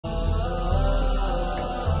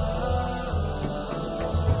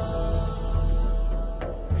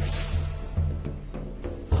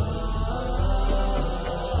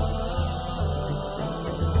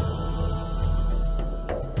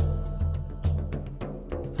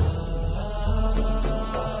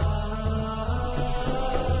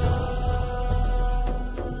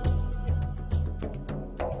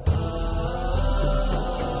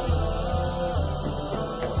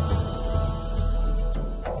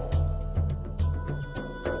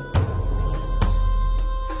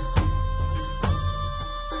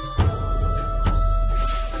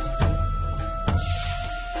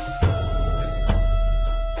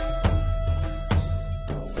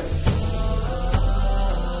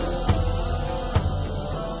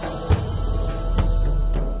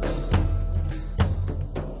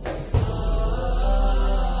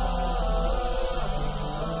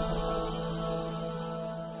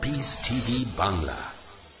বাংলা,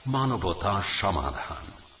 মানবতার সমাধান।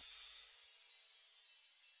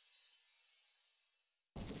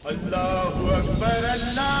 আল্লাহু আকবার,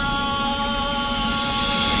 আল্লাহু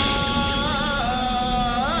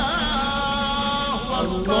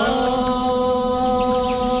আকবার।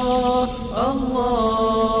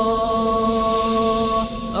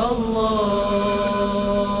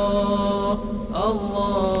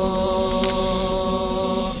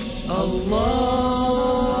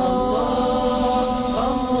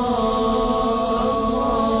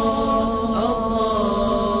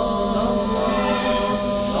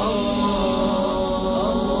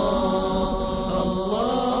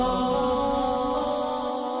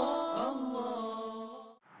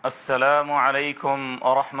 আসসালামু আলাইকুম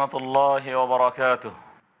ওয়া রাহমাতুল্লাহি ওয়া বারাকাতুহু।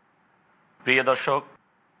 প্রিয় দর্শক,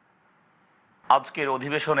 আজকের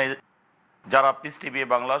অধিবেশনে যারা পিস টিভি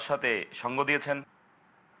বাংলার সাথে সঙ্গ দিয়েছেন,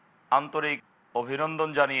 আন্তরিক অভিনন্দন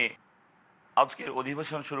জানিয়ে আজকের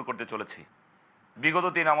অধিবেশন শুরু করতে চলেছি। বিগত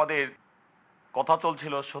দিন আমাদের কথা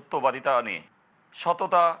চলছিল সত্যবাদিতা নিয়ে।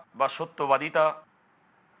 সততা বা সত্যবাদিতা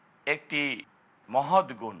একটি মহৎ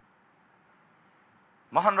গুণ।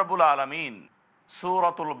 মহান রব্বুল আলামিন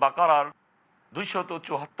সূরাতুল বাকারার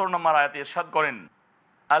 274 নম্বর আয়াতে ইরশাদ করেন,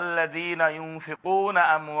 আল্লাযীনা ইউনফিকুনা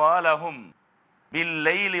আমওয়ালাহুম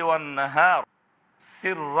বিল-লাইলি ওয়ান-নাহার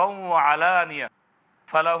সিররাও ওয়া আলানিয়া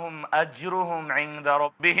ফালাহুম আজরুহুম ইনদা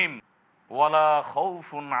রাব্বিহিম ওয়ালা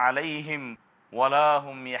খাউফুন আলাইহিম ওয়ালা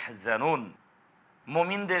হুম ইয়াহজানুন।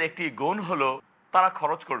 মুমিনদের একটি গুণ হলো তারা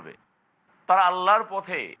খরচ করবে, তারা আল্লাহর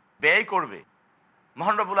পথে ব্যয় করবে।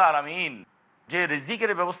 মহান রব্বুল আলামিন যে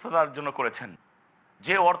রিজিকের ব্যবস্থা তার জন্য করেছেন,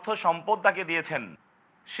 যে অর্থ সম্পদ তাকে দিয়েছেন,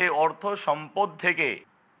 সে অর্থ সম্পদ থেকে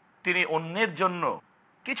তিনি অন্যের জন্য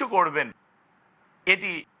কিছু করবেন,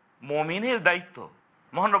 এটি মুমিনের দায়িত্ব।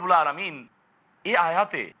 মহান রব্বুল আলামিন এই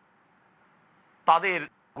আয়াতে তাদের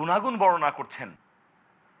গুণাগুণ বর্ণনা করছেন।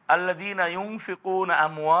 আল্লাযীনা ইউনফিকুনা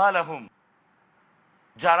আমওয়ালাহুম,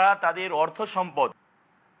 যারা তাদের অর্থ সম্পদ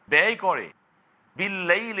ব্যয় করে,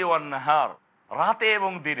 বিল-লাইলি ওয়ান-নাহার, রাতে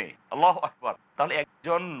এবং দিনে। আল্লাহু আকবার। তাহলে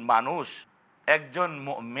একজন মানুষ, একজন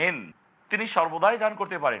মুমিন, তিনি সর্বদাই দান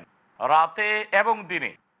করতে পারেন, রাতে এবং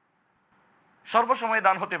দিনে, সর্বসময়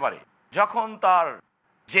দান হতে পারে। যখন তার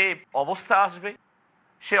যে অবস্থা আসবে,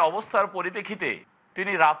 সে অবস্থার পরিপ্রেক্ষিতে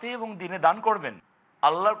তিনি রাতে এবং দিনে দান করবেন,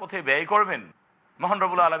 আল্লাহর পথে ব্যয় করবেন। মহান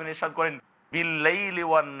রব্বুল আলামিন ইরশাদ করেন, বিল-লাইলি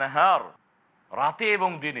ওয়ান-নাহার, রাতে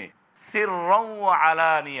এবং দিনে, সিররাও ওয়া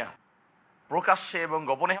আলানিয়া, প্রকাশ্যে এবং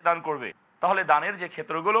গোপনে দান করবে। তাহলে দানের যে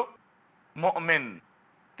ক্ষেত্রগুলো, মুমিন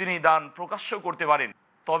তিনি দান প্রকাশ্য করতে পারেন,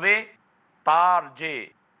 তবে তার যে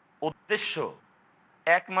উদ্দেশ্য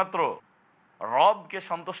একমাত্র রবকে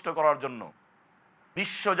সন্তুষ্ট করার জন্য,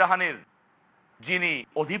 বিশ্বজাহানের যিনি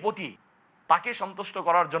অধিপতি তাকে সন্তুষ্ট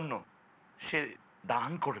করার জন্য সে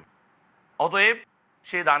দান করবে। অতএব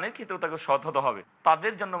সে দানের ক্ষেত্রে তাকে সৎ হতে হবে।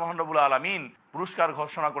 তাদের জন্য মহান রব্বুল আলামিন পুরস্কার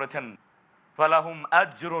ঘোষণা করেছেন, ফালাহুম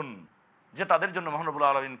আজরুন, যে তাদের জন্য মহান রব্বুল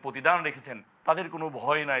আলামিন প্রতিদান রেখেছেন, তাদের কোনো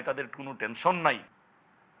ভয় নাই, তাদের কোনো টেনশন নাই।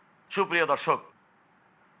 সুপ্রিয় দর্শক,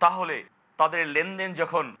 তাহলে তাদের লেনদেন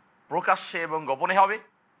যখন প্রকাশ্যে এবং গোপনে হবে,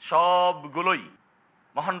 সবগুলোই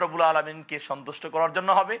মহান রব্বুল আলামিনকে সন্তুষ্ট করার জন্য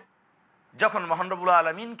হবে। যখন মহান রব্বুল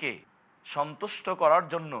আলামিনকে সন্তুষ্ট করার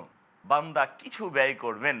জন্য বান্দা কিছু ব্যয়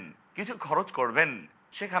করবেন, কিছু খরচ করবেন,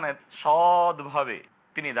 সেখানে সৎভাবে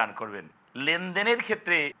তিনি দান করবেন। লেনদেনের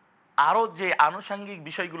ক্ষেত্রে আরও যে আনুষঙ্গিক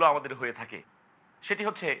বিষয়গুলো আমাদের হয়ে থাকে, সেটি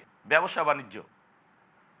হচ্ছে ব্যবসা বাণিজ্য,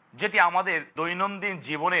 যেটি আমাদের দৈনন্দিন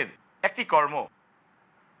জীবনের একটি কর্ম।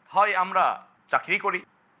 হয় আমরা চাকরি করি,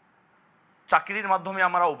 চাকরির মাধ্যমে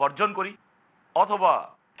আমরা উপার্জন করি, অথবা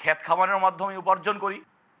ক্ষেত খামারের মাধ্যমে উপার্জন করি,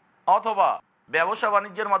 অথবা ব্যবসা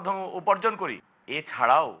বাণিজ্যের মাধ্যমে উপার্জন করি।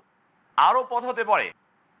 এছাড়াও আরও পথ হতে পারে,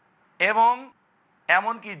 এবং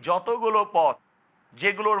এমনকি যতগুলো পথ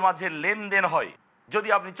যেগুলোর মাঝে লেনদেন হয়। যদি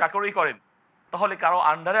আপনি চাকরি করেন, তাহলে কারো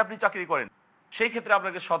আন্ডারে আপনি চাকরি করেন, সেই ক্ষেত্রে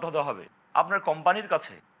আপনাকে সৎ হতে হবে। আপনার কোম্পানির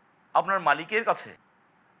কাছে, আপনার মালিকের কাছে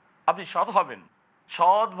আপনি সৎ হবেন,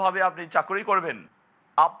 সৎভাবে আপনি চাকরি করবেন।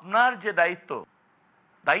 আপনার যে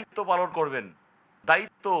দায়িত্ব পালন করবেন,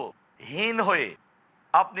 দায়িত্বহীন হয়ে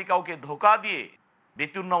আপনি কাউকে ধোঁকা দিয়ে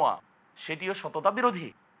বেতন নেওয়া, সেটিও সততা বিরোধী।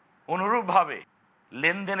 অনুরূপভাবে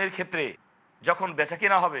লেনদেনের ক্ষেত্রে যখন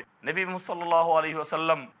বেচাকেনা হবে, নবী মুহাম্মদ সাল্লাল্লাহু আলাইহি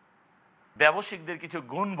ওয়াসাল্লাম ব্যবসায়িকদের কিছু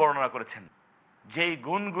গুণ বর্ণনা করেছেন, যেই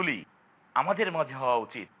গুণগুলি আমাদের মাঝে হওয়া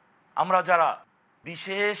উচিত। আমরা যারা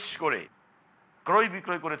বিশেষ করে ক্রয়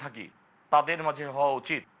বিক্রয় করে থাকি, তাদের মাঝে হওয়া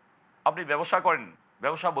উচিত। আপনি ব্যবসা করেন,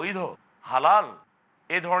 ব্যবসা বৈধ, হালাল,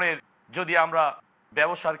 এ ধরনের যদি আমরা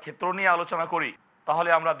ব্যবসার ক্ষেত্র নিয়ে আলোচনা করি, তাহলে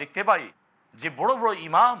আমরা দেখতে পাই যে বড় বড়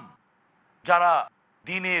ইমাম, যারা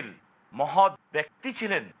দ্বীনের মহৎ ব্যক্তি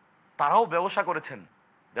ছিলেন, তারাও ব্যবসা করেছেন।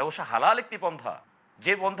 ব্যবসা হালাল একটি পন্থা,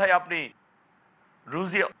 যে পন্থায় আপনি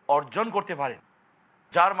রুজি অর্জন করতে পারেন,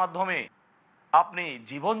 যার মাধ্যমে আপনি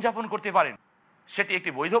জীবনযাপন করতে পারেন, সেটি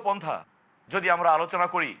একটি বৈধ পন্থা। যদি আমরা আলোচনা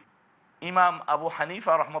করি, ইমাম আবু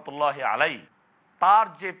হানিফা রহমতুল্লাহ আলাই, তার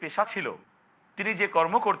যে পেশা ছিল, তিনি যে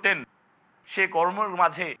কর্ম করতেন, সে কর্মের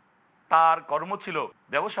মাঝে তার কর্ম ছিল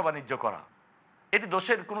ব্যবসা বাণিজ্য করা। এটি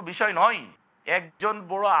দোষের কোনো বিষয় নয়। একজন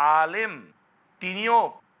বড় আলেম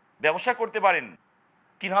তিনিও ব্যবসা করতে পারেন,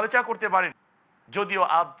 কিনা বেচা করতে পারেন। যদিও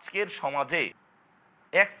আজকের সমাজে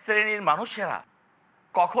এক শ্রেণীর মানুষেরা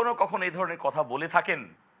কখনো কখনো এই ধরনের কথা বলে থাকেন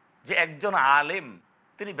যে একজন আলেম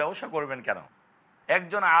তিনি ব্যবসা করবেন কেন,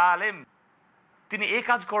 একজন আলেম তিনি এই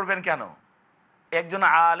কাজ করবেন কেন, একজন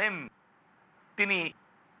আলেম তিনি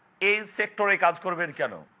এই সেক্টরে কাজ করবেন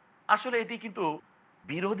কেন। আসলে এটি কিন্তু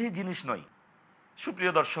বিরোধী জিনিস নয়।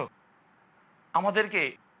 সুপ্রিয় দর্শক, আমাদেরকে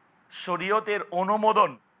শরীয়তের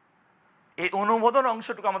অনুমোদন, এই অনুমোদন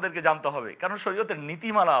অংশটুকু আমাদেরকে জানতে হবে, কারণ শরীয়তের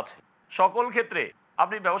নীতিমালা আছে। সকল ক্ষেত্রে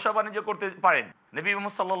আপনি ব্যবসা বাণিজ্য করতে পারেন। নবী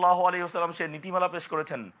মুহাম্মদ সাল্লাল্লাহু আলাইহি ওয়াসাল্লাম সে নীতিমালা পেশ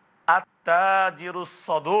করেছেন, আত-তাজিরুস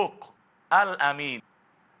সাদুক আল আমিন।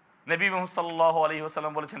 নবী মুহাম্মদ সাল্লাল্লাহু আলাইহি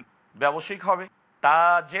ওয়াসাল্লাম বলেছেন, ব্যবসায়িক হবে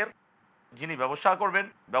তাজের, যিনি ব্যবসা করবেন,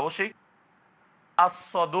 ব্যবসায়িক।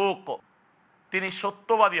 আস-সাদুক, তিনি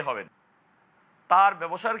সত্যবাদী হবেন। তার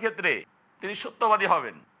ব্যবসার ক্ষেত্রে তিনি সত্যবাদী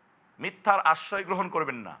হবেন, মিথ্যার আশ্রয় গ্রহণ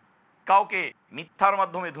করবেন না, কাউকে মিথ্যার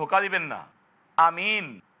মাধ্যমে ধোঁকা দিবেন না। আমিন,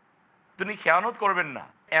 তিনি খেয়ানত করবেন না।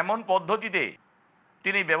 এমন পদ্ধতিতে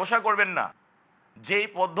তিনি ব্যবসা করবেন না যেই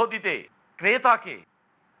পদ্ধতিতে ক্রেতাকে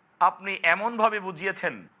আপনি এমনভাবে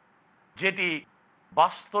বুঝিয়েছেন যেটি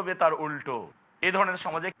বাস্তবে তার উল্টো। এই ধরনের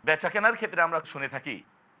সমাজে বেচা কেনার ক্ষেত্রে আমরা শুনে থাকি,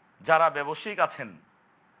 যারা ব্যবসায়িক আছেন,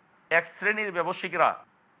 এক শ্রেণীর ব্যবসায়িকরা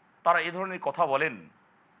তারা এই ধরনের কথা বলেন।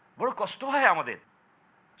 বড় কষ্ট হয় আমাদের।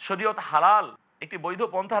 শরীয়ত হালাল একটি বৈধ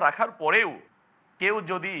পন্থা রাখার পরেও কেউ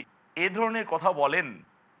যদি এ ধরনের কথা বলেন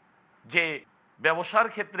যে ব্যবসার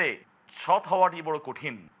ক্ষেত্রে সৎ হওয়াটি বড়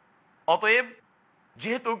কঠিন, অতএব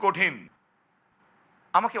যেহেতু কঠিন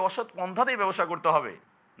আমাকে অসৎ পন্থাতেই ব্যবসা করতে হবে,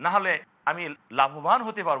 না হলে আমি লাভবান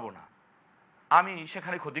হতে পারবো না, আমি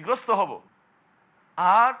সেখানে ক্ষতিগ্রস্ত হব।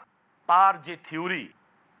 আর তার যে থিওরি,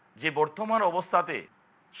 যে বর্তমান অবস্থাতে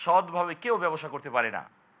সৎভাবে কেউ ব্যবসা করতে পারে না,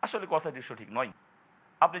 আসলে কথাটি সঠিক নয়।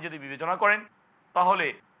 আপনি যদি বিবেচনা করেন তাহলে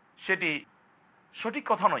সেটি সঠিক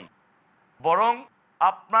কথা নয়, বরং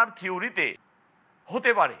আপনার থিওরিতে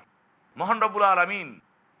হতে পারে মহান রব্বুল আলামিন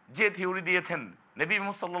যে থিওরি দিয়েছেন, নবী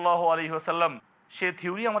মুহাম্মদ সাল্লাল্লাহু আলাইহি ওয়াসাল্লাম সে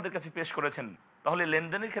থিওরি আমাদের কাছে পেশ করেছেন, তাহলে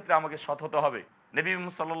লেনদেনের ক্ষেত্রে আমাকে সৎ হতে হবে। নবী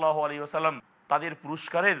মুহাম্মদ সাল্লাল্লাহু আলাইহি ওয়াসাল্লাম তাদের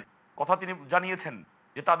পুরস্কারের কথা তিনি জানিয়েছেন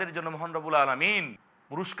যে তাদের জন্য মহান রব্বুল আলামিন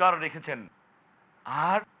পুরস্কার রেখেছেন।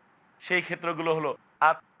 আর সেই ক্ষেত্রগুলো হলো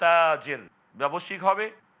আত-তাজির, ব্যবসায়িক হবে,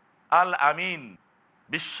 আল আমিন,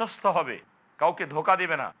 বিশ্বস্ত হবে, কাউকে ধোঁকা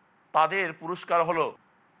দেবে না। তাদের পুরস্কার হলো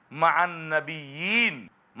মাআন নাবিয়িন,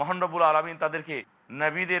 মহান রব্বুল আলামিন তাদেরকে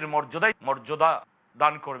নবীদের মর্যাদা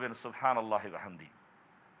দান করবেন। সুবহানাল্লাহি ওয়া বিহামদিহি।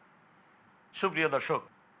 সুপ্রিয় দর্শক,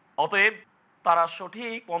 অতএব তারা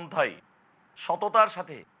সঠিক পন্থায় সততার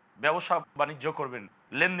সাথে ব্যবসা বাণিজ্য করবেন,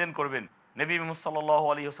 লেনদেন করবেন। নবী মুহাম্মদ সাল্লাল্লাহু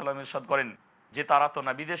আলাইহি ওয়াসাল্লাম ইরশাদ করেন যে তারা তো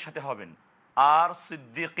নবীদের সাথে হবেন, আর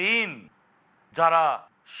সিদ্দিকিন যারা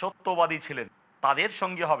সত্যবাদী ছিলেন তাদের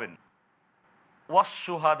সঙ্গে হবেন,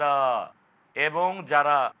 ওয়াশ-শুহাদা এবং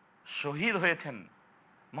যারা শহীদ হয়েছেন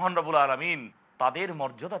মহান রব্বুল আলামিন তাদের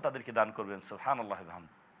মর্যাদা তাদেরকে দান করবেন। সুবহানাল্লাহি ওয়া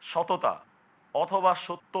বিহামদিহি। সততা অথবা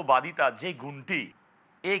সত্যবাদিতা যে গুণটি,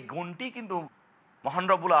 এই গুণটি কিন্তু মহান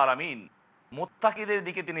রব্বুল আলামিন মুত্তাকিদের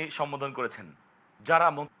দিকে তিনি সম্বোধন করেছেন। যারা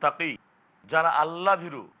মুত্তাকি, যারা আল্লাহ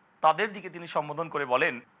ভীরু, তাদের দিকে তিনি সম্বোধন করে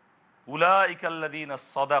বলেন, উলাইকাল্লাযীনা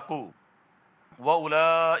সাদাকু ওয়া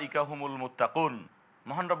উলাইকা হুমুল মুত্তাকুন।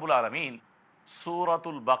 মহান রব্বুল আলামিন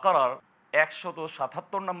সূরাতুল বাকারার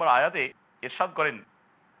 177 নম্বর আয়াতে ইরশাদ করেন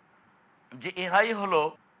যে এরাই হলো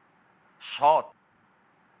সৎ,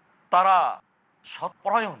 তারা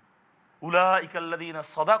সৎপরায়ণ। উলাইকাল্লাযীনা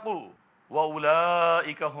সাদাকু ওয়া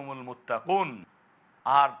উলাইকা হুমুল মুত্তাকুন,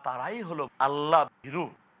 আর তারাই হলো আল্লাহ ভীরু।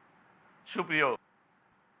 সুপ্রিয়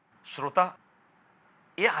শ্রোতা,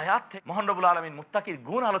 এই আয়াত থেকে মহান রব্বুল আলামিন মুত্তাকির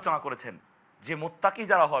গুণ আলোচনা করেছেন যে মুত্তাকি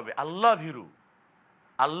যারা হবে, আল্লাহ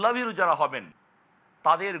ভীরু যারা হবেন,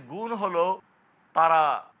 তাদের গুণ হলো তারা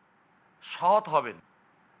সৎ হবেন,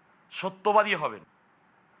 সত্যবাদী হবেন।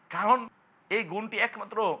 কারণ এই গুণটি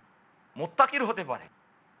একমাত্র মুত্তাকির হতে পারে,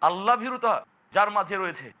 আল্লাহ ভীরুতা যার মাঝে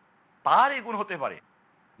রয়েছে তার এই গুণ হতে পারে।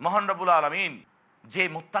 মহান রব্বুল আলামিন যে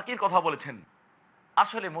মুত্তাকির কথা বলেছেন,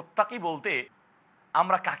 আসলে মুত্তাকি বলতে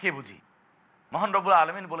আমরা কাকে বুঝি? মহান রব্বুল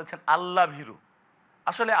আলামিন বলেছেন আল্লাহ ভীরু।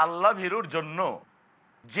 আসলে আল্লাহ ভীরুর জন্য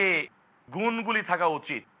যে গুণগুলি থাকা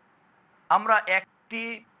উচিত আমরা একটি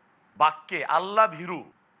বাক্যে আল্লাহ ভীরু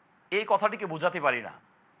এই কথাটিকে বোঝাতে পারি না।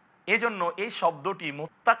 এজন্য এই শব্দটি,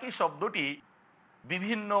 মুত্তাকি শব্দটি,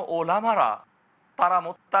 বিভিন্ন ওলামারা তারা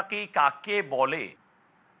মুত্তাকি কাকে বলে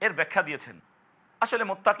এর ব্যাখ্যা দিয়েছেন। আসলে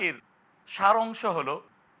মুত্তাকির সার অংশ হলো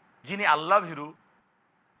যিনি আল্লাহ ভীরু,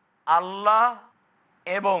 আল্লাহ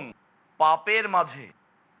এবং পাপের মাঝে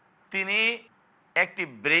তিনি একটি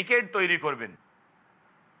ব্রেকেট তৈরি করবেন,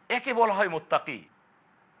 একে বলা হয় মুত্তাকি।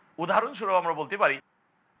 উদাহরণস্বরূপ আমরা বলতে পারি,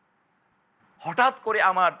 হঠাৎ করে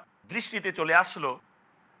আমার দৃষ্টিতে চলে আসলো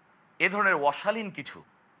এ ধরনের অশালীন কিছু,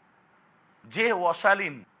 যে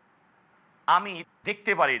অশালীন আমি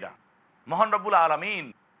দেখতে পারি না। মহান রব্বুল আলামিন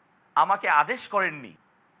আমাকে আদেশ করেননি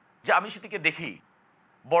যে আমি সেটিকে দেখি,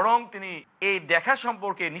 বরং তিনি এই দেখা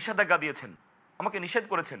সম্পর্কে নিষেধাজ্ঞা দিয়েছেন, আমাকে নিষেধ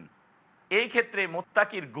করেছেন। এই ক্ষেত্রে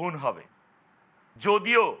মুত্তাকির গুণ হবে।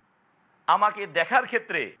 যদিও আমাকে দেখার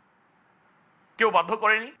ক্ষেত্রে কেউ বাধ্য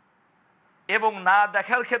করেনি এবং না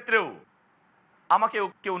দেখার ক্ষেত্রেও আমাকে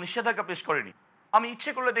কেউ নিষেধাজ্ঞা পেশ করেনি, আমি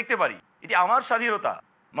ইচ্ছে করলে দেখতে পারি, এটি আমার স্বাধীনতা।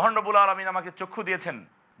 মহান রব্বুল আলামিন আমাকে চক্ষু দিয়েছেন,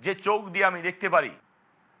 যে চোখ দিয়ে আমি দেখতে পারি,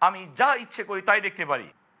 আমি যা ইচ্ছে করি তাই দেখতে পারি।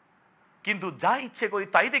 কিন্তু যা ইচ্ছে করি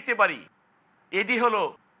তাই দেখতে পারি এটি হলো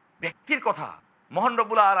ব্যক্তির কথা। মহান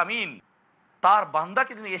রব্বুল আলামিন তার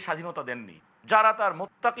বান্দাকে তিনি এই স্বাধীনতা দেননি। যারা তার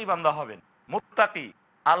মুত্তাকি বান্দা হবেন, মুত্তাকি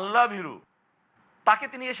আল্লাহ ভীরু, তাকে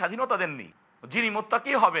তিনি এই স্বাধীনতা দেননি। যিনি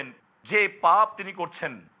মুত্তাকি হবেন, যে পাপ তিনি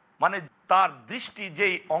করছেন, মানে তার দৃষ্টি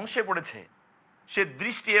যেই অংশে পড়েছে, সে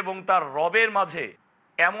দৃষ্টি এবং তার রবের মাঝে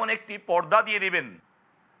এমন একটি পর্দা দিয়ে দিবেন,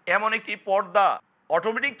 এমন একটি পর্দা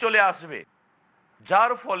অটোমেটিক চলে আসবে,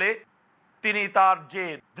 যার ফলে তিনি তার যে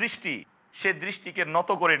দৃষ্টি, সে দৃষ্টিকে নত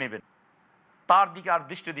করে নেবেন, তার দিকে আর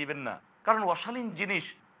দৃষ্টি দিবেন না। কারণ অশালীন জিনিস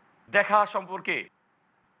দেখা সম্পর্কে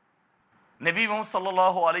নবী মুহাম্মদ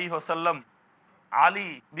সাল্লাল্লাহু আলাইহি ওয়াসাল্লাম আলী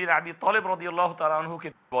বিন আবি তালিব রাদিয়াল্লাহু তাআলা আনহুকে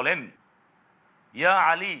বলেন, ইয়া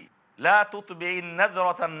আলী লা তুতবিন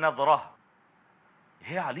নাযরাতান নাযরাহ,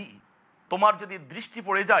 হে আলী, তোমার যদি দৃষ্টি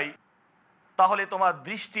পড়ে যায় তাহলে তোমার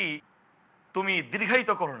দৃষ্টি তুমি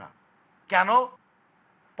দীর্ঘায়িত করো না। কেন?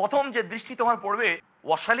 প্রথম যে দৃষ্টি তোমার পড়বে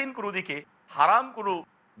অশালীন কোনো দিকে, হারাম কোনো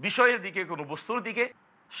বিষয়ের দিকে, কোনো বস্তুর দিকে,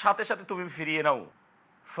 সাথে সাথে তুমি ফিরিয়ে নাও।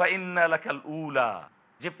 ফাইন্না লাকাল উলা,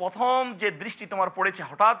 যে প্রথম যে দৃষ্টি তোমার পড়েছে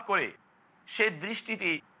হঠাৎ করে, সেই দৃষ্টিতে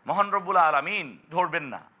মহান রব্বুল আলামিন ধরবেন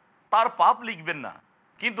না, তার পাপ লিখবেন না।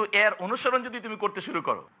 কিন্তু এর অনুসরণ যদি তুমি করতে শুরু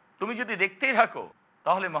করো, তুমি যদি দেখতেই থাকো,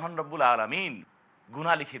 তাহলে মহান রব্বুল আলামিন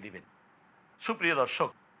গুনাহ লিখে দিবেন। সুপ্রিয় দর্শক,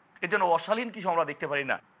 এজন্য অশালীন কিছু আমরা দেখতে পারি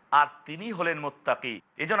না, আর তিনি হলেন মুত্তাকি।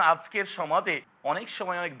 এজন্য আজকের সমাজে অনেক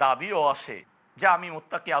সময় অনেক দাবিও আসে যে আমি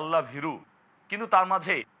মুত্তাকি, আল্লাহ ভীরু, কিন্তু তার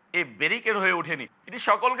মাঝে এই ব্যারিকেড হয়ে ওঠেনি। এটি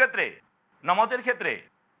সকল ক্ষেত্রে, নামাজের ক্ষেত্রে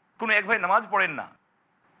কোনো এক ভাই নামাজ পড়েন না,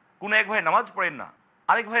 কোনো এক ভাই নামাজ পড়েন না,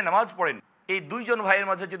 আরেক ভাই নামাজ পড়েন, এই দুইজন ভাইয়ের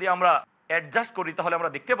মাঝে যদি আমরা অ্যাডজাস্ট করি, তাহলে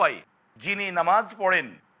আমরা দেখতে পাই যিনি নামাজ পড়েন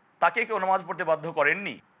তাকে কেউ নামাজ পড়তে বাধ্য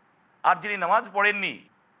করেননি, আর যিনি নামাজ পড়েননি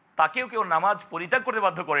তাকেও কেউ নামাজ পরিত্যাগ করতে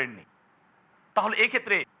বাধ্য করেননি। তাহলে এই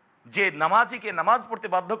ক্ষেত্রে যে নামাজিকে নামাজ পড়তে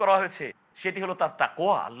বাধ্য করা হয়েছে সেটি হলো তার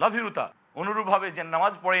তাকওয়া, আল্লাহ ভীরুতা। অনুরূপভাবে যে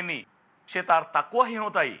নামাজ পড়েনি সে তার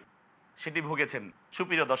তাকওয়াহীনতাই সেটি ভুগেছেন।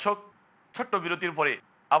 সুপ্রিয় দর্শক, ছোট্ট বিরতির পরে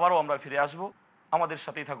আবারও আমরা ফিরে আসব, আমাদের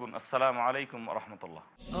সাথেই থাকুন। আসসালামু আলাইকুম ওয়া রাহমাতুল্লাহ।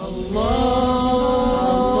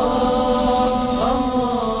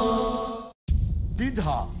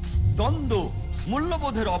 দ্বিধা, দ্বন্দ্ব,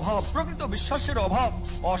 মূল্যবোধের অভাব, প্রকৃত বিশ্বাসের অভাব,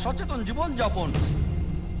 অসচেতন জীবনযাপন,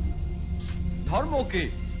 ধর্মকে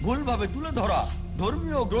ভুলভাবে তুলে ধরা,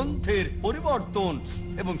 ধর্মীয় গ্রন্থের পরিবর্তন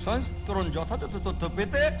এবং সংস্করণ যথাযথ তথ্য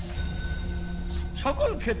পেতে সকল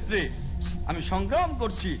ক্ষেত্রে আমি সংগ্রাম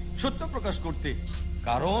করছি সত্য প্রকাশ করতে,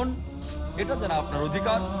 কারণ এটা যেন আপনার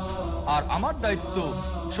অধিকার আর আমার দায়িত্ব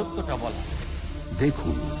সত্যটা বলা।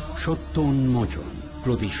 দেখুন সত্য উন্মোচন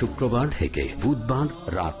প্রতি শুক্রবার থেকে বুধবার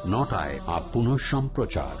রাত 9টায়, আর পুনঃ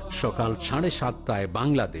সম্প্রচার সকাল 7:30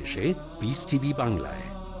 বাংলাদেশে, পিস টিভি বাংলায়।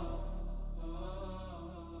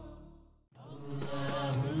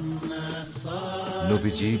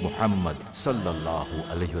 নবীজি মুহাম্মদ সাল্লাল্লাহু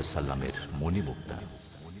আলাইহি ওয়াসাল্লামের মণিমুক্তা।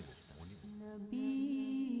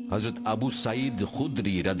 হযরত আবু সাঈদ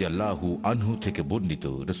খুদরি রাদিয়াল্লাহু আনহু থেকে বর্ণিত,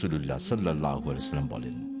 রাসূলুল্লাহ সাল্লাল্লাহু আলাইহি ওয়াসাল্লাম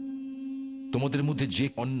বলেন, তোমাদের মধ্যে যে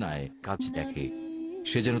অন্যায় কাজ দেখে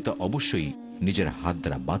সে যেন তা অবশ্যই নিজের হাত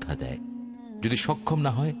দ্বারা বাধা দেয়। যদি সক্ষম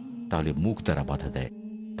না হয় তাহলে মুখ দ্বারা বাধা দেয়।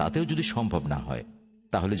 তাতেও যদি সম্ভব না হয়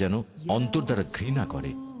তাহলে যেন অন্তর দ্বারা ঘৃণা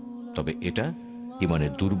করে। তবে এটা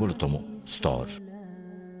ঈমানের দুর্বলতম স্তর।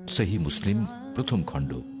 সহিহ মুসলিম প্রথম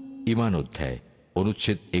খণ্ড, ঈমান অধ্যায়,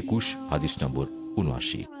 অনুচ্ছেদ 21, হাদিস নম্বর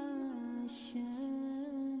 79।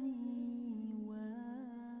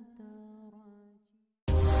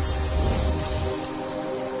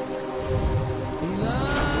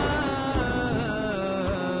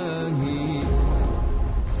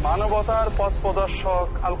 মানবতার পথ প্রদর্শক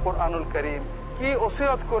আল কোরআনুল কারীম কি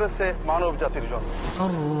ওসিয়ত করেছে মানব জাতির জন্য।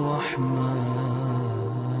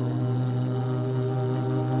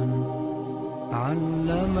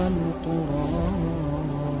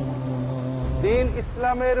 দ্বীন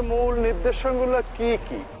ইসলামের মূল নির্দেশনাগুলো কি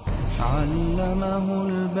কি?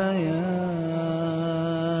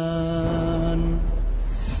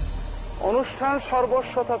 অনুষ্ঠান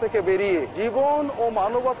সর্বস্বতা থেকে বেরিয়ে জীবন ও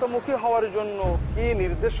মানবতামুখী হওয়ার জন্য কি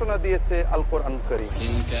নির্দেশনা দিয়েছে আল কোরআন কারীম।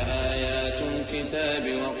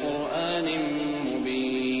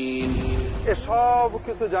 এসব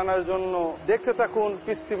কিছু জানার জন্য দেখতে থাকুন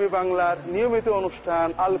পিস টিভি বাংলার নিয়মিত অনুষ্ঠান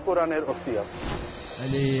আল কোরআনের ওসিয়ত।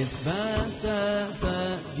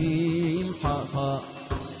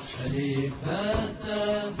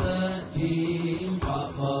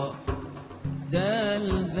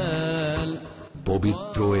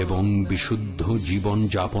 পবিত্র এবং বিশুদ্ধ জীবন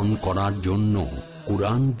যাপন করার জন্য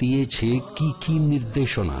কুরআন দিয়েছে কি কি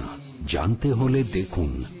নির্দেশনা জানতে হলে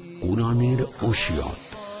দেখুন কুরআনের ওসিয়ত।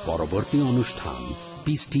 পরবর্তী অনুষ্ঠান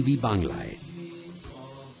পিস টিভি বাংলায়।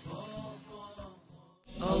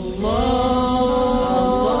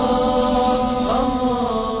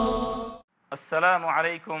 আসসালামু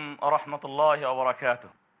আলাইকুম রহমতুল্লাহ ওবরাকাত।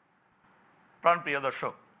 প্রাণপ্রিয়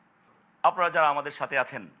দর্শক, আপনারা যারা আমাদের সাথে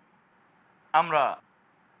আছেন, আমরা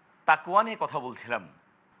তাকওয়া নিয়ে কথা বলছিলাম।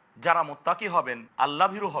 যারা মুত্তাকি হবেন,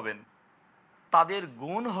 আল্লাহভীরু হবেন, তাদের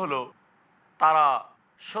গুণ হলো তারা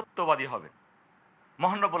সত্যবাদী হবে।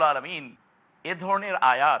 মহান রব্বুল আলামিন এ ধরনের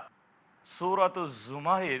আয়াত সূরাতুজ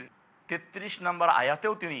জুমারের 33 নম্বর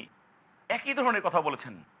আয়াতেও তিনি একই ধরনের কথা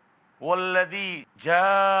বলেছেন। ওয়াল্লাযী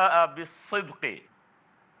জাআ বিস-সিদকি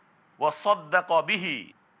ওয়া সাদ্দাকা বিহি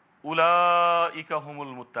উলাইকা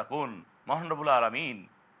হুমুল মুত্তাকুন। মহান রব্বুল আলামিন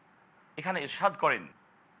এখানে ইরশাদ করেন,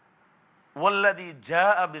 ওয়াল্লাযী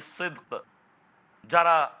জাআ বিস-সিদক,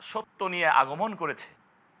 যারা সত্য নিয়ে আগমন করেছে,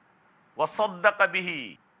 ওয়া সাদ্দাকা বিহি,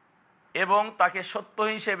 এবং তাকে সত্য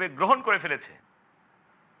হিসেবে গ্রহণ করে ফেলেছে।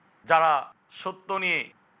 যারা সত্য নিয়ে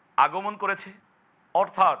আগমন করেছে,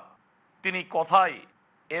 অর্থাৎ তিনি কথায়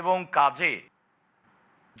এবং কাজে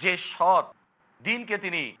যে সৎ দিনকে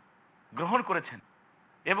তিনি গ্রহণ করেছেন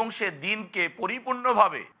এবং সে দিনকে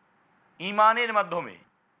পরিপূর্ণভাবে ঈমানের মাধ্যমে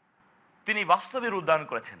তিনি বাস্তবে রূপদান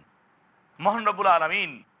করেছেন। মহান রব্বুল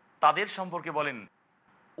আলামিন তাদের সম্পর্কে বলেন,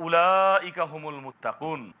 উলাইকা হুমুল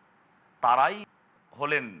মুত্তাকুন, তারাই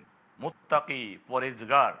হলেন মুত্তাকি,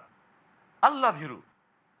 পরেজগার, আল্লাহ ভীরু।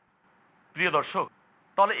 প্রিয় দর্শক,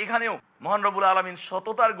 তাহলে এখানেও মহান রব্বুল আলামিন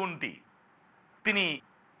সততার গুণটি তিনি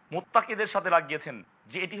মুত্তাকিদের সাথে লাগিয়েছেন,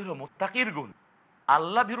 যে এটি হলো মুত্তাকির গুণ।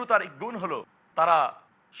 আল্লাহ ভীরুতার গুণ হলো তারা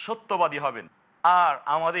সত্যবাদী হবেন। আর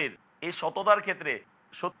আমাদের এই সততার ক্ষেত্রে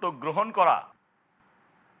সত্য গ্রহণ করা,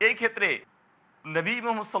 এই ক্ষেত্রে নবী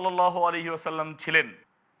মুহাম্মদ সাল্লাল্লাহু আলাইহি ওয়াসাল্লাম ছিলেন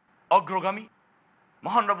অগ্রগামী।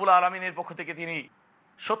 মহান রব্বুল আলামিনের পক্ষ থেকে তিনি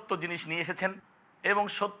সত্য জিনিস নিয়ে এসেছেন এবং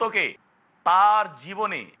সত্যকে তার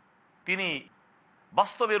জীবনে তিনি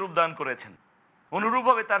বাস্তবে রূপদান করেছেন।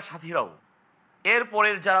 অনুরূপভাবে তার সাথীরাও,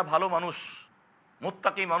 এরপরের যারা ভালো মানুষ,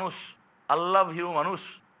 মুত্তাকি মানুষ, আল্লাহ ভীরু মানুষ,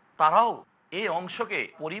 তারাও এই অংশকে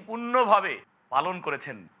পরিপূর্ণভাবে পালন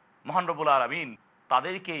করেছেন। মহান রব্বুল আলামিন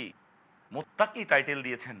তাদেরকেই মুত্তাকি টাইটেল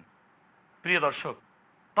দিয়েছেন। প্রিয় দর্শক,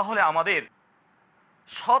 তাহলে আমাদের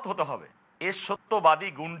সৎ হতে হবে। এই সত্যবাদী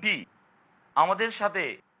গুণটি আমাদের সাথে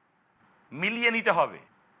মিলিয়ে নিতে হবে,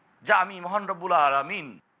 যা আমি মহান রব্বুল আলামিন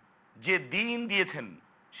যে দিন দিয়েছেন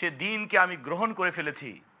সে দিনকে আমি গ্রহণ করে ফেলেছি।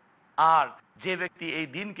 আর যে ব্যক্তি এই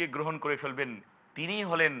দিনকে গ্রহণ করে ফেলবেন তিনিই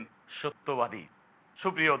হলেন সত্যবাদী।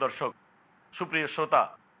 সুপ্রিয় দর্শক, সুপ্রিয় শ্রোতা,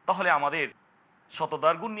 তাহলে আমাদের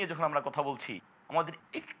সততার গুণ নিয়ে যখন আমরা কথা বলছি, আমাদের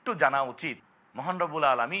একটু জানা উচিত মহান রব্বুল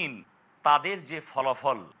আলামিন তাদের যে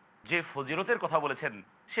ফলাফল, যে ফজিলতের কথা বলেছেন,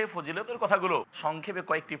 সেই ফজিলতের কথাগুলো সংক্ষেপে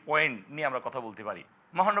কয়েকটি পয়েন্ট নিয়ে আমরা কথা বলতে পারি।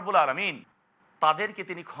 মহান রব্বুল আলামিন তাদেরকে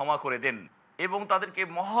তিনি ক্ষমা করে দেন এবং তাদেরকে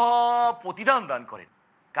মহা প্রতিদান দান করেন,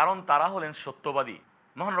 কারণ তারা হলেন সত্যবাদী।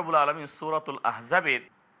 মহান রব্বুল আলামিন সূরাতুল আহজাবের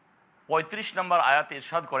 35 নম্বর আয়াতে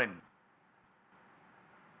ইরশাদ করেন,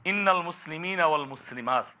 ইন্নাল মুসলিমিনা ওয়াল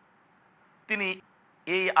মুসলিমাত। তিনি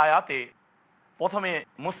এই আয়াতে প্রথমে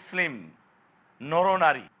মুসলিম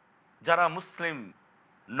নরনারী, যারা মুসলিম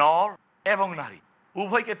নর এবং নারী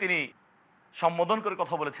উভয়কে তিনি সম্বোধন করে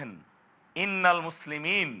কথা বলেছেন। ইন্নাল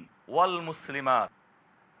মুসলিমিন ওয়াল মুসলিমাত,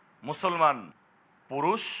 মুসলমান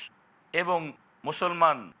পুরুষ এবং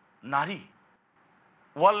মুসলমান নারী।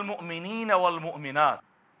 ওয়াল মুমিনিনা ওয়াল মুমিনাত,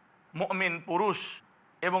 মুমিন পুরুষ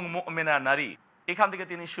এবং মুমিনা নারী। এখান থেকে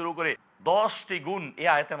তিনি শুরু করে 10টি গুণ এই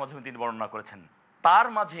আয়াতের মাধ্যমে তিনি বর্ণনা করেছেন। তার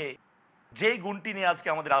মাঝে যে গুণটি নিয়ে আজকে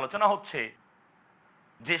আমাদের আলোচনা হচ্ছে,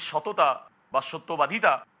 যে সততা বা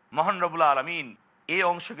সত্যবাদিতা, মহান রব্বুল আলামিন এই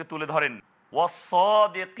অংশকে তুলে ধরেন,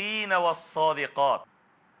 ওয়াস-সাদিকিনা ওয়াস-সাদিকাত,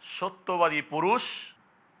 সত্যবাদী পুরুষ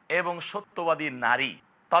এবং সত্যবাদী নারী,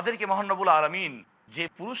 তাদেরকে মহান রব্বুল আলামিন যে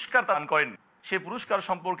পুরস্কার দান করেন সেই পুরস্কার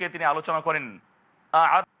সম্পর্কে তিনি আলোচনা করেন।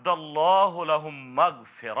 আ'আদ্দাল্লাহু লাহুম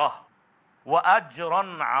মাগফিরাহ ওয়া আজরান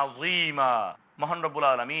আযীমা। মহান রব্বুল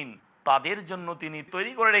আলামিন তাদের জন্য তিনি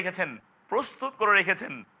তৈরি করে রেখেছেন, প্রস্তুত করে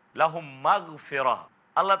রেখেছেন লাহুম মাগফিরাহ,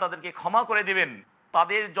 আল্লাহ তাদেরকে ক্ষমা করে দিবেন,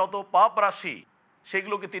 তাদের যত পাপ রাশি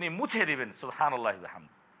সেগুলোকে তিনি মুছে দিবেন। সুবহানাল্লাহি ওয়া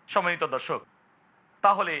বিহামদিহি। সম্মানিত দর্শক,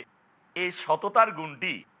 তাহলে এই সততার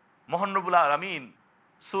গুণটি মহান রব্বুল আলামিন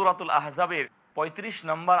সূরাতুল আহজাবের ৩৫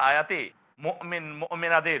 নম্বর আয়াতে মুমিন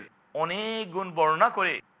মুমিনাদের অনেক গুণ বর্ণনা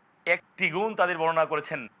করে একটি গুণ তাদের বর্ণনা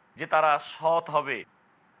করেছেন যে তারা সৎ হবে,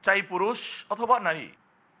 চাই পুরুষ অথবা নারী,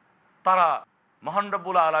 তারা মহান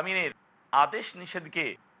রব্বুল আলামিনের আদেশ নিষেধকে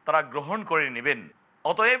তারা গ্রহণ করে নেবেন।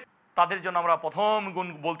 অতএব তাদের জন্য আমরা প্রথম গুণ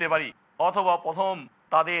বলতে পারি, অথবা প্রথম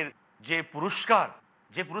তাদের যে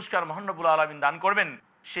পুরস্কার মহান রব্বুল আলামিন দান করবেন,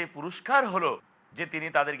 সে পুরস্কার হলো যে তিনি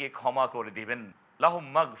তাদেরকে ক্ষমা করে দিবেন, লাহুম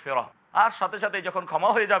মাগফিরাহ। আর সাথে সাথে যখন ক্ষমা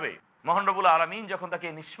হয়ে যাবে, মহান রব্বুল আলামিন যখন তাকে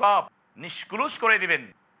নিষ্পাপ নিষ্কুলুষ করে দিবেন,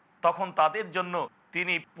 তখন তাদের জন্য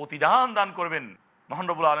তিনি প্রতিদান দান করবেন। মহান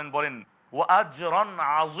রব্বুল আলামিন বলেন ওয়া আজরান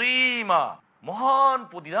আযীমা, মহান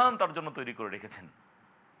প্রতিদান তার জন্য তৈরি করে রেখেছেন।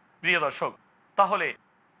 প্রিয় দর্শক, তাহলে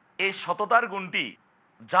এই সততার গুণটি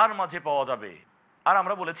যার মাঝে পাওয়া যাবে, আর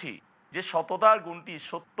আমরা বলেছি যে সততার গুণটি,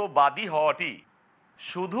 সত্যবাদী হওয়াটি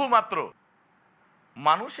শুধুমাত্র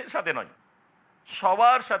মানুষের সাথে নয়,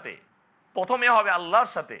 সবার সাথে। প্রথমে হবে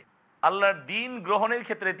আল্লাহর সাথে, আল্লাহর দিন গ্রহণের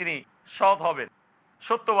ক্ষেত্রে তিনি সৎ হবেন,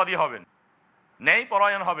 সত্যবাদী হবেন,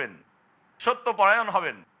 ন্যায়পরায়ণ হবেন, সত্যপরায়ণ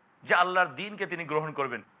হবেন, যে আল্লাহর দিনকে তিনি গ্রহণ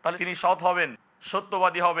করবেন। তাহলে তিনি সৎ হবেন,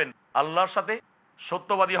 সত্যবাদী হবেন, আল্লাহর সাথে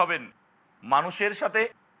সত্যবাদী হবেন, মানুষের সাথে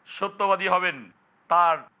সত্যবাদী হবেন,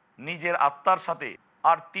 তার নিজের আত্মার সাথে।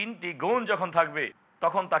 আর তিনটি গুণ যখন থাকবে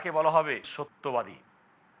তখন তাকে বলা হবে সত্যবাদী।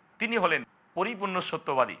 তিনি হলেন পরিপূর্ণ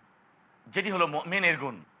সত্যবাদী, যেটি হলো মুমিনের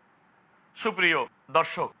গুণ। সুপ্রিয়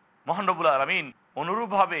দর্শক, মহান রব্বুল আলামিন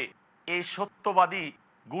অনুরূপভাবে এই সত্যবাদী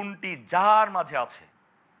গুণটি যার মাঝে আছে,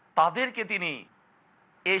 তাদেরকে তিনি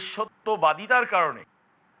এই সত্যবাদিতার কারণে,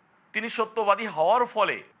 তিনি সত্যবাদী হওয়ার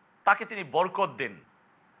ফলে তাকে তিনি বরকত দেন,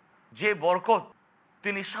 যে বরকত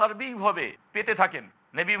তিনি সার্বিকভাবে পেতে থাকেন।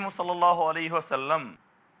 নবী মুহাম্মদ সাল্লাল্লাহু আলাইহি ওয়াসাল্লাম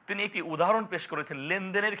তিনি একটি উদাহরণ পেশ করেছেন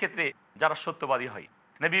লেনদেনের ক্ষেত্রে যারা সত্যবাদী হয়।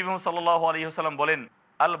 নবী মুহাম্মদ সাল্লাল্লাহু আলাইহি ওয়াসাল্লাম বলেন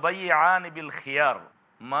আল বাইআন বিল খিয়ার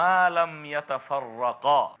মা লাম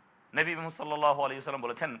ইয়াতাফাররাকা। নবী মুহাম্মদ সাল্লাল্লাহু আলাইহি ওয়াসাল্লাম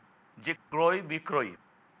বলেছেন যে ক্রয় বিক্রয়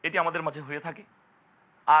এটি আমাদের মাঝে হয়ে থাকে,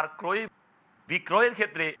 আর ক্রয় বিক্রয়ের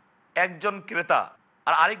ক্ষেত্রে একজন ক্রেতা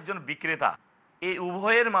আর আরেকজন বিক্রেতা, এই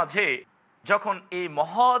উভয়ের মাঝে যখন এই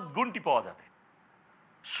মহৎ গুণটি পাওয়া যাবে,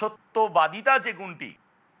 সত্যবাদিতা যে গুণটি,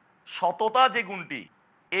 সততা যে গুণটি,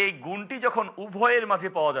 এই গুণটি যখন উভয়ের মাঝে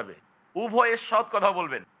পাওয়া যাবে, উভয়ের সৎ কথা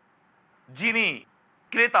বলবেন। যিনি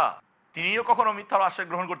ক্রেতা তিনিও কখনো মিথ্যার আশ্রয়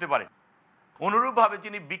গ্রহণ করতে পারেন, অনুরূপভাবে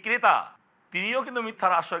যিনি বিক্রেতা তিনিও কিন্তু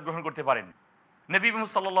মিথ্যার আশ্রয় গ্রহণ করতে পারেন। নবী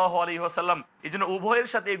মুহাম্মদ সাল্লাল্লাহু আলাইহি ওয়াসাল্লাম এই জন্য উভয়ের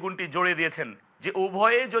সাথে এই গুণটি জড়িয়ে দিয়েছেন যে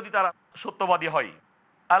উভয়ে যদি তারা সত্যবাদী হয়,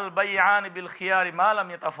 আল বাইআন বিল খিয়ার মা লাম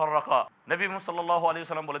ইয়াতাফাররাকা। নবী মুহাম্মদ সাল্লাল্লাহু আলাইহি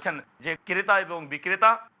ওয়াসাল্লাম বলেছেন যে ক্রেতা এবং বিক্রেতা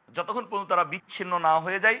যতক্ষণ পর্যন্ত তারা বিচ্ছিন্ন না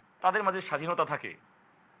হয়ে যায়, তাদের মাঝে স্বাধীনতা থাকে।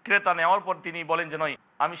 ক্রেতা নেওয়ার পর তিনি বলেন যে নয়,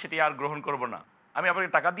 আমি সেটি আর গ্রহণ করব না, আমি আপনাকে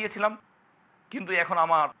টাকা দিয়েছিলাম কিন্তু এখন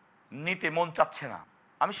আমার নিতে মন চাচ্ছে না,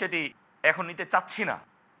 আমি সেটি এখন নিতে চাচ্ছি না,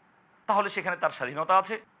 তাহলে সেখানে তার স্বাধীনতা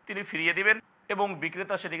আছে, তিনি ফিরিয়ে দিবেন এবং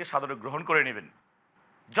বিক্রেতা সেটিকে সাদরে গ্রহণ করে নেবেন,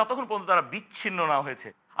 যতক্ষণ পর্যন্ত তারা বিচ্ছিন্ন না হয়েছে।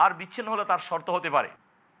 আর বিচ্ছিন্ন হলে তার শর্ত হতে পারে,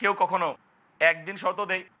 কেউ কখনো একদিন শর্ত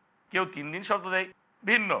দেয়, কেউ 3 দিন শর্ত দেয়,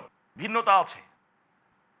 ভিন্নতা আছে।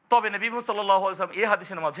 তবে নবী মুহাম্মদ সাল্লাল্লাহু আলাইহি ওয়াসাল্লাম এই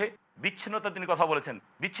হাদিসের মাঝে বিচ্ছিন্নতা তিনি কথা বলেছেন,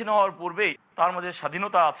 বিচ্ছিন্ন হওয়ার পূর্বেই তার মাঝে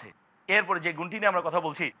স্বাধীনতা আছে। এরপরে যে গুণটি নিয়ে আমরা কথা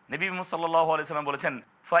বলছি, নবী মুহাম্মদ সাল্লাল্লাহু আলাইহি ওয়াসাল্লাম বলেছেন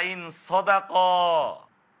ফাইন সাদাকা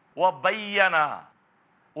ওয়া বায়্যানা,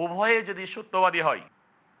 উভয়ে যদি সত্যবাদী হয়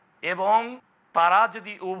এবং তারা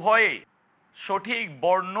যদি উভয়ে সঠিক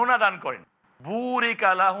বর্ণনা দান করেন, বুরিকা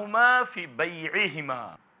লাহুমা ফি বাইইহিমা,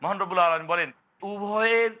 মহান রব্বুল আলামিন বলেন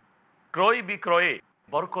উভয়ের ক্রয় বিক্রয়ে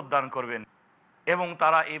বরকত দান করবেন এবং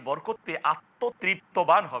তারা এই বরকত পেয়ে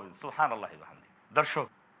আত্মতৃপ্তবান হবেন। সুবহানাল্লাহি ওয়া বিহামদিহি। দর্শক,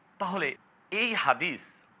 তাহলে এই হাদিস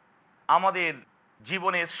আমাদের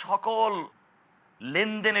জীবনের সকল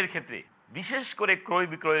লেনদেনের ক্ষেত্রে, বিশেষ করে ক্রয়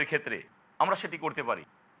বিক্রয়ের ক্ষেত্রে আমরা সেটি করতে পারি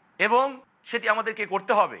এবং সেটি আমাদেরকে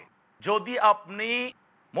করতে হবে। যদি আপনি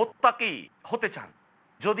মুত্তাকি হতে চান,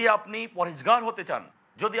 যদি আপনি পরহেজগার হতে চান,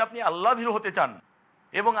 যদি আপনি আল্লাহ ভীরু হতে চান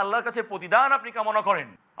এবং আল্লাহর কাছে প্রতিদান আপনি কামনা করেন,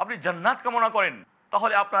 আপনি জান্নাত কামনা করেন,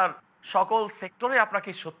 তাহলে আপনার সকল সেক্টরে আপনাকে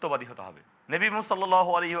সত্যবাদী হতে হবে। নবী মুহাম্মদ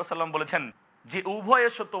সাল্লাল্লাহু আলাইহি ওয়াসাল্লাম বলেছেন যে উভয়ে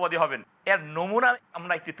সত্যবাদী হবেন এর নমুনা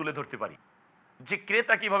আমরা একটি তুলে ধরতে পারি। যে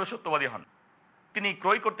ক্রেতা কিভাবে সত্যবাদী হন, তিনি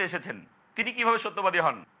ক্রয় করতে এসেছেন, তিনি কিভাবে সত্যবাদী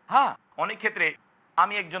হন। হ্যাঁ, অনেক ক্ষেত্রে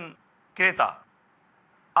আমি একজন ক্রেতা,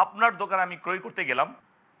 আপনার দোকানে আমি ক্রয় করতে গেলাম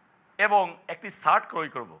এবং একটি শার্ট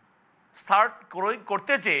ক্রয় করব। শার্ট ক্রয়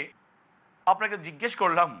করতে যেয়ে আপনাকে জিজ্ঞেস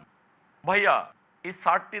করলাম, ভাইয়া এই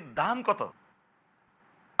শার্টটির দাম কত?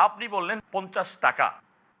 আপনি বললেন 50 টাকা।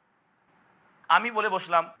 আমি বলে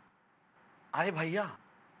বসলাম, আরে ভাইয়া,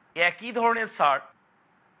 একই ধরনের শার্ট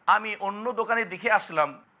আমি অন্য দোকানে দেখে আসলাম,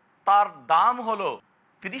 তার দাম হলো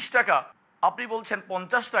 30 টাকা, আপনি বলছেন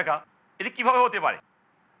 50 টাকা, এটা কিভাবে হতে পারে?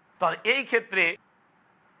 তাহলে এই ক্ষেত্রে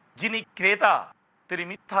যিনি ক্রেতা তিনি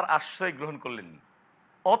মিথ্যার আশ্রয় গ্রহণ করলেন,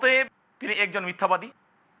 অতএব তিনি একজন মিথ্যাবাদী।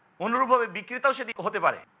 অনুরূপভাবে বিক্রেতাও সেটি হতে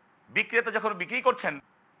পারে। বিক্রেতা যখন বিক্রি করছেন,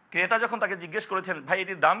 ক্রেতা যখন তাকে জিজ্ঞেস করেছেন, ভাই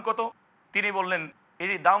এটির দাম কত? তিনি বললেন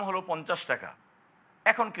এটির দাম হলো 50 টাকা।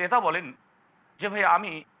 এখন ক্রেতা বলেন যে ভাই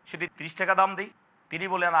আমি সেটি 30 টাকা দাম দিই। তিনি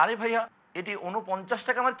বললেন, আরে ভাইয়া এটি 49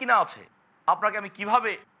 টাকা আমার কিনা আছে, আপনাকে আমি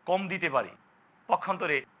কিভাবে কম দিতে পারি?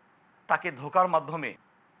 পক্ষান্তরে তাকে ধোকার মাধ্যমে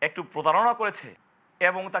একটু প্রতারণা করেছে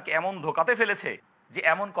এবং তাকে এমন ধোকাতে ফেলেছে যে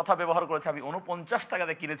এমন কথা ব্যবহার করেছে, আমি 49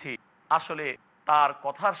 টাকাতে কিনেছি, আসলে তার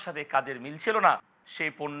কথার সাথে কাজের মিল ছিল না,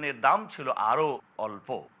 সেই পণ্যের দাম ছিল আরো অল্প।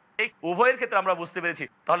 এই উভয়ের ক্ষেত্রে আমরা বুঝতে পেরেছি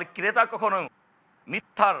তাহলে ক্রেতা কখনো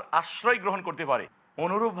মিথ্যার আশ্রয় গ্রহণ করতে পারে,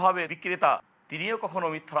 অনুরূপভাবে বিক্রেতা তিনিও কখনো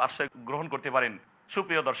মিথ্যার আশ্রয় গ্রহণ করতে পারেন।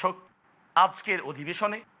 সুপ্রিয় দর্শক, আজকের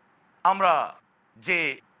অধিবেশনে আমরা যে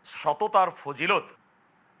সততার ফজিলত,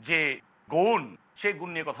 যে গুণ, সেই গুণ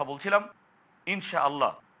নিয়ে কথা বলছিলাম।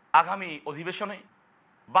 ইনশাআল্লাহ আগামী অধিবেশনে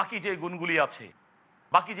বাকি যে গুণগুলি আছে,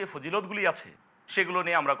 বাকি যে ফজিলতগুলি আছে, সেগুলো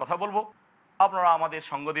নিয়ে আমরা কথা বলবো। আপনারা আমাদের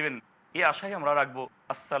সঙ্গ দিবেন এই আশাই আমরা রাখবো।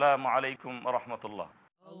 আসসালামু আলাইকুম ওয়া রাহমাতুল্লাহ।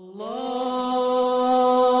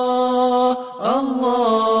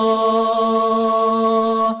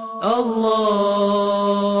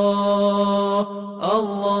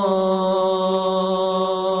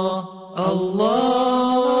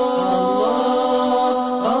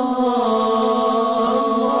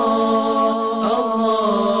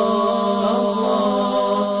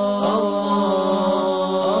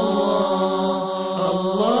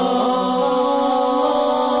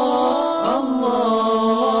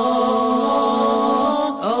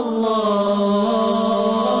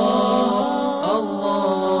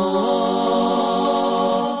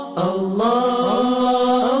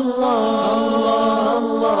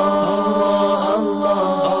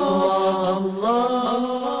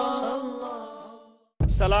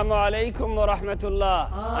 আসসালামু আলাইকুম ওয়া রাহমাতুল্লাহ।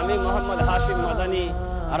 আমি মোহাম্মদ হাশিম মাদানী,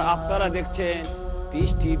 আর আপনারা দেখছেন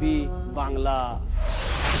piece TV Bangla.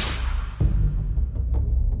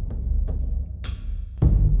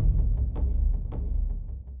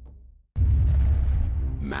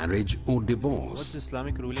 Marriage or divorce? What's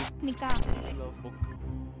Islamic ruling? Nikah.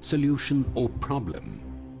 Solution or problem?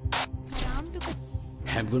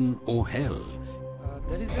 Heaven or hell?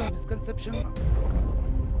 There is a misconception.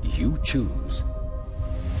 You choose.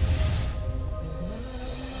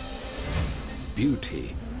 Beauty,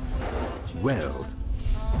 wealth,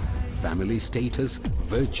 family status,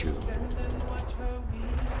 virtue.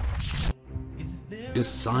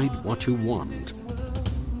 Decide what you want.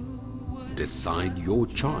 Decide your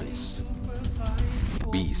choice.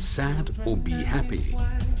 Be sad or be happy.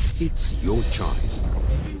 It's your choice.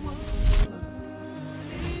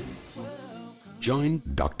 Join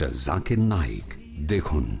Dr. Zakir Naik.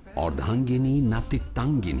 দেখুন অর্ধাঙ্গিনী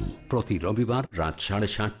নাতিত্বাঙ্গিনী প্রতি রবিবার রাত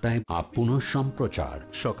 7:30 up পুনঃ সম্প্রচার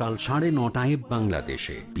সকাল 9:30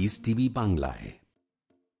 বাংলাদেশে piece TV বাংলায়।